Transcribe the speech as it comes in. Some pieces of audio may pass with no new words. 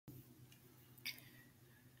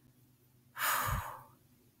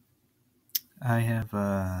I've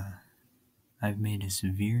made a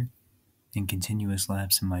severe and continuous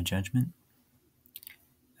lapse in my judgment.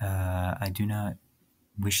 I do not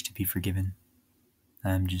wish to be forgiven.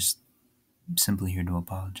 I'm just simply here to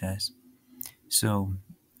apologize. So,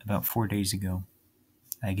 about 4 days ago,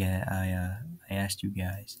 I asked you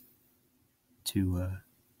guys to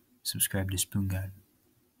subscribe to Spoon God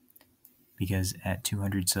because at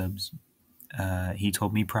 200 subs, he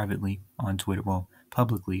told me privately on Twitter, well,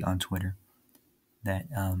 publicly on Twitter, that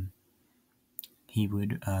he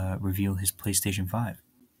would reveal his PlayStation 5.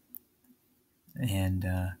 And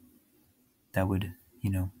that would,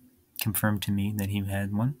 confirm to me that he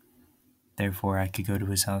had one. Therefore, I could go to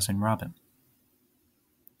his house and rob him.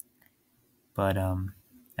 But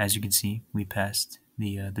as you can see, we passed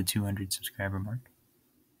the 200 subscriber mark.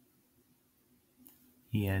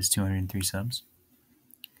 He has 203 subs.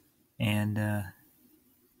 And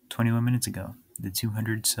 21 minutes ago, the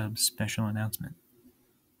 200 subs special announcement.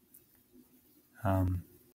 I'm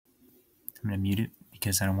going to mute it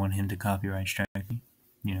because I don't want him to copyright strike me,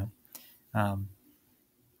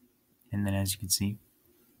 and then as you can see,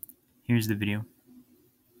 here's the video.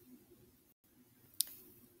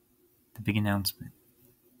 The big announcement.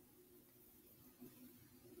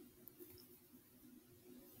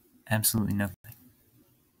 Absolutely nothing.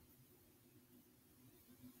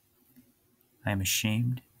 I am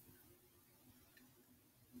ashamed,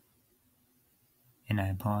 and I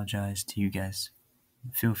apologize to you guys.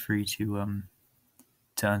 Feel free to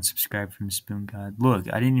unsubscribe from Spoon God. Look,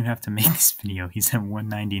 I didn't even have to make this video. He's at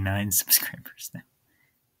 199 subscribers now.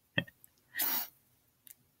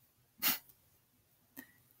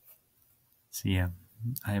 So yeah,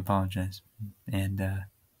 I apologize, and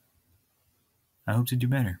I hope to do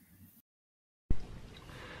better.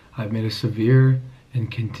 I've made a severe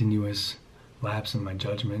and continuous lapse in my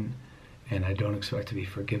judgment, and I don't expect to be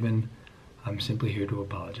forgiven. I'm simply here to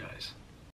apologize.